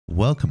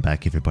Welcome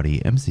back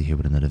everybody, MC here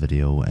with another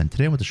video, and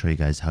today I want to show you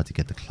guys how to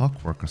get the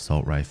Clockwork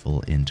Assault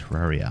Rifle in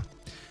Terraria.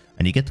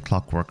 And you get the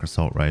Clockwork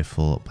Assault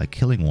Rifle by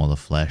killing Wall of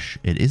Flesh.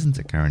 It isn't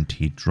a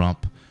guaranteed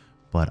drop,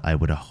 but I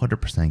would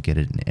 100% get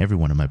it in every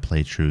one of my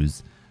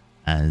playthroughs,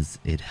 as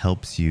it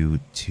helps you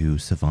to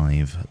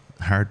survive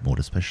hard mode,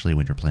 especially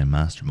when you're playing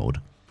master mode.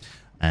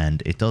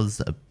 And it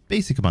does a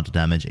basic amount of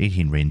damage,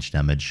 18 range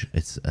damage.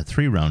 It's a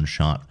 3-round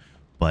shot,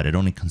 but it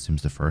only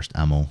consumes the first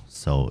ammo,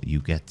 so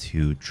you get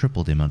to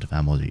triple the amount of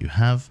ammo that you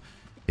have.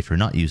 If you're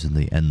not using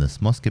the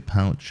endless musket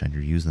pouch and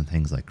you're using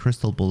things like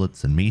crystal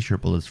bullets and meteor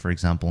bullets, for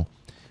example,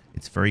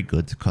 it's very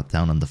good to cut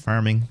down on the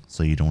farming,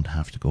 so you don't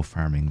have to go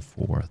farming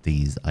for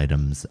these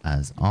items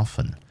as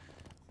often.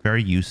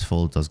 Very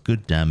useful, does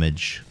good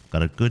damage,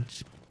 got a good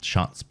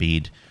shot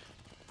speed.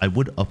 I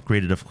would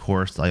upgrade it, of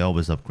course. I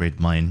always upgrade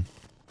mine,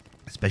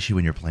 especially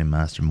when you're playing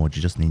master mode.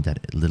 You just need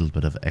that little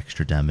bit of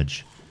extra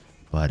damage.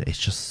 But it's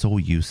just so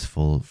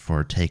useful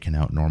for taking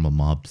out normal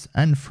mobs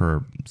and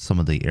for some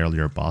of the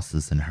earlier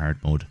bosses in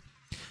hard mode.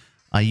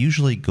 I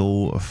usually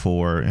go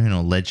for,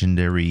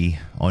 legendary,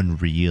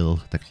 unreal,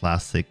 the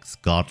classics,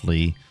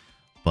 godly,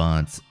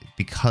 but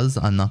because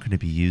I'm not going to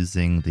be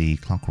using the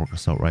Clockwork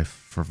Assault Rifle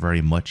for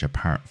very much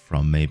apart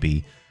from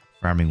maybe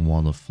farming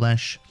Wall of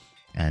Flesh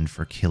and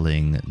for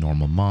killing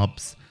normal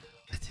mobs,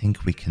 I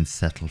think we can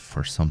settle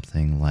for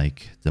something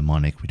like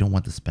demonic. We don't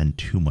want to spend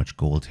too much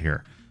gold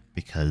here,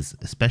 because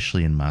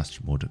especially in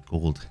master mode,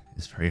 gold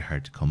is very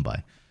hard to come by.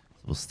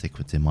 So we'll stick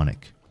with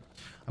demonic.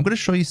 I'm going to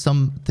show you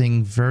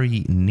something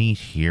very neat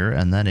here,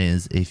 and that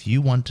is if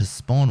you want to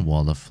spawn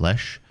Wall of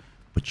Flesh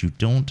but you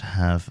don't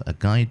have a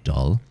guide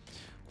doll,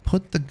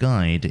 put the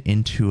guide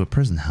into a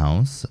prison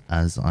house,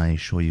 as I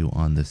show you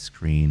on the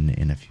screen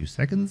in a few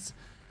seconds,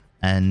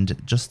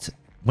 and just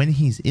when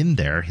he's in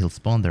there, he'll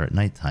spawn there at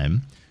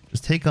nighttime.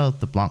 Just take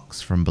out the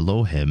blocks from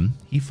below him,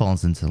 he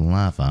falls into the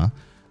lava,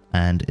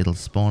 and it'll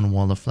spawn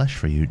Wall of Flesh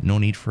for you. No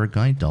need for a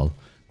guide doll.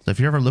 So if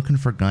you're ever looking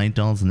for guide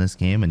dolls in this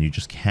game and you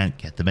just can't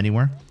get them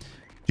anywhere,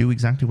 do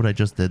exactly what I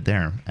just did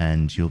there,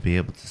 and you'll be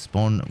able to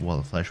spawn Wall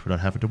of Flesh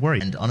without having to worry.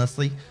 And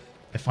honestly,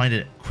 I find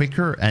it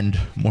quicker and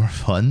more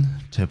fun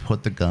to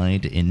put the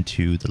guide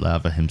into the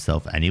lava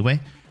himself anyway,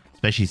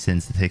 especially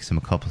since it takes him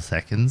a couple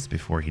seconds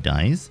before he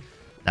dies.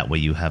 That way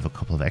you have a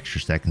couple of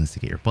extra seconds to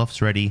get your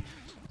buffs ready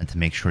and to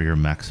make sure you're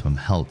maximum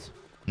health.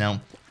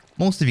 Now,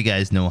 most of you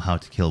guys know how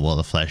to kill Wall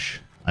of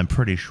Flesh. I'm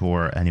pretty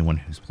sure anyone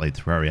who's played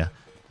Terraria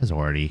has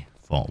already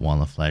fought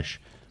Wall of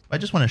Flesh. But I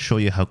just want to show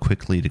you how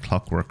quickly the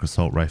Clockwork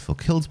Assault Rifle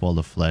kills Wall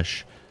of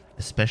Flesh,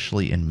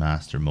 especially in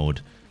Master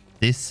Mode.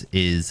 This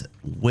is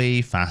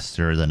way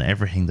faster than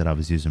everything that I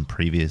was using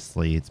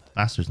previously. It's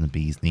faster than the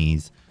bee's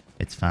knees.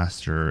 It's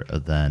faster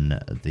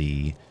than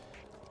the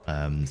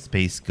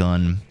space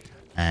gun.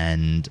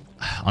 And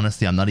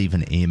honestly, I'm not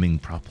even aiming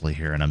properly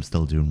here, and I'm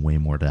still doing way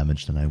more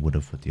damage than I would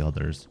have with the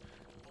others.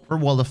 For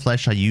Wall of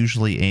Flesh, I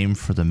usually aim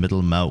for the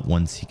middle mount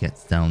once he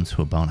gets down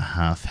to about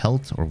half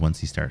health, or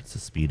once he starts to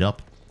speed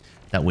up.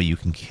 That way you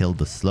can kill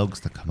the slugs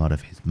that come out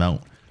of his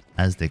mount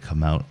as they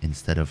come out,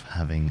 instead of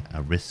having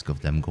a risk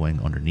of them going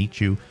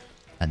underneath you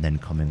and then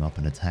coming up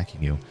and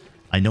attacking you.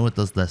 I know it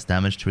does less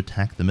damage to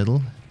attack the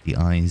middle. The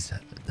eyes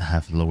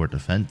have lower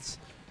defense,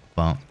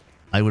 but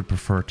I would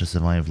prefer to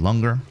survive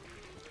longer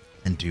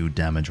and do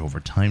damage over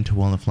time to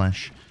Wall of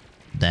Flesh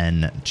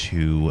than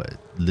to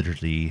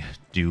literally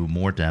do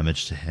more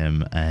damage to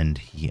him and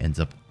he ends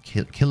up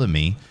killing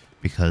me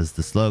because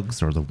the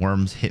slugs or the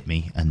worms hit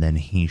me and then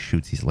he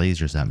shoots his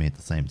lasers at me at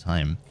the same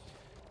time.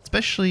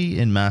 Especially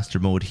in master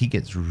mode, he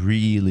gets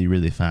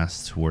really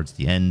fast towards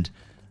the end,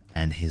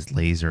 and his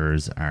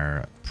lasers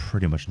are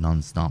pretty much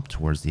non-stop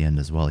towards the end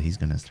as well. He's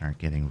going to start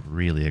getting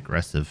really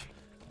aggressive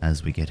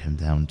as we get him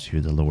down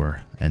to the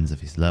lower ends of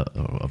his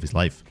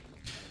life.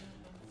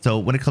 So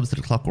when it comes to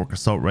the Clockwork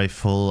Assault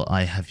Rifle,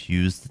 I have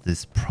used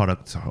this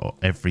product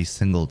every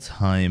single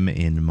time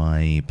in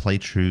my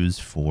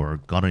playthroughs for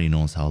God only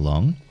knows how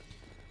long.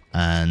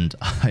 And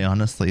I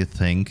honestly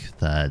think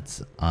that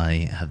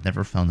I have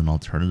never found an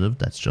alternative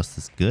that's just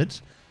as good.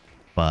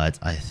 But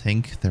I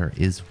think there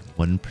is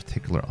one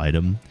particular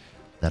item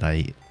that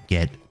I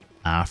get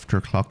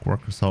after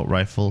Clockwork Assault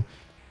Rifle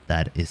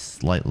that is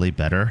slightly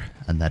better,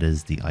 and that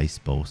is the ice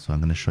bow. So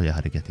I'm going to show you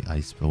how to get the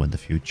ice bow in the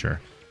future.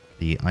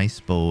 The ice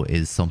bow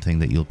is something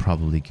that you'll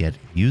probably get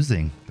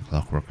using the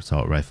Clockwork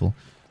Assault Rifle,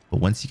 but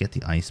once you get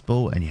the ice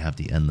bow and you have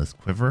the endless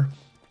quiver,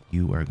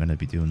 you are going to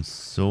be doing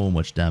so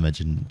much damage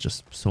and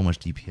just so much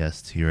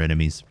DPS to your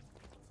enemies,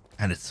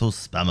 and it's so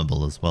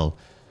spammable as well.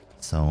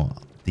 So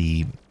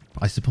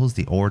I suppose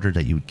the order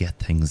that you would get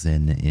things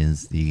in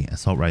is the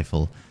assault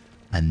rifle,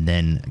 and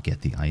then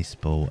get the ice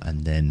bow,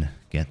 and then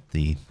get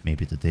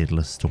maybe the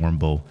Daedalus storm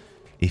bow.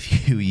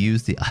 If you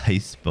use the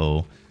ice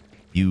bow,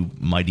 you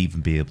might even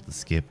be able to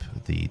skip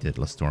the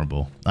Daedalus storm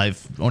bow.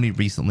 I've only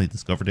recently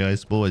discovered the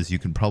ice bow. As you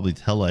can probably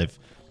tell,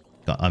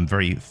 I'm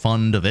very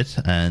fond of it,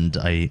 and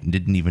I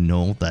didn't even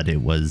know that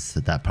it was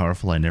that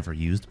powerful. I never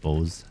used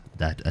bows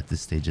at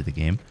this stage of the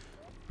game,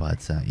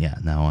 but yeah,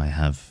 now I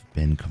have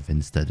been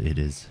convinced that it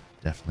is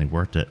definitely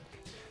worth it.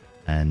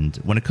 And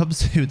when it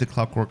comes to the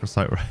Clockwork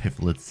Assault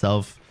Rifle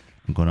itself,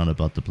 I'm going on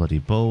about the bloody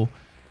bow.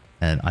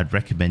 And I'd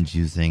recommend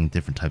using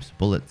different types of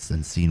bullets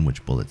and seeing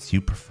which bullets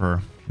you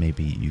prefer.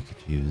 Maybe you could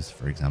use,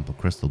 for example,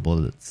 crystal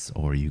bullets,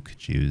 or you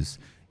could use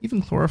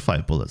even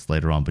chlorophyte bullets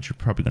later on, but you're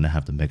probably going to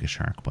have the Mega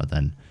Shark by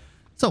then.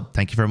 So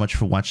thank you very much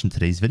for watching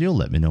today's video.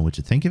 Let me know what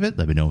you think of it.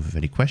 Let me know if you have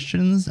any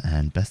questions,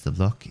 and best of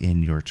luck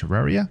in your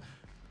Terraria.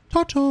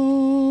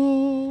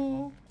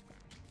 Ta-ta!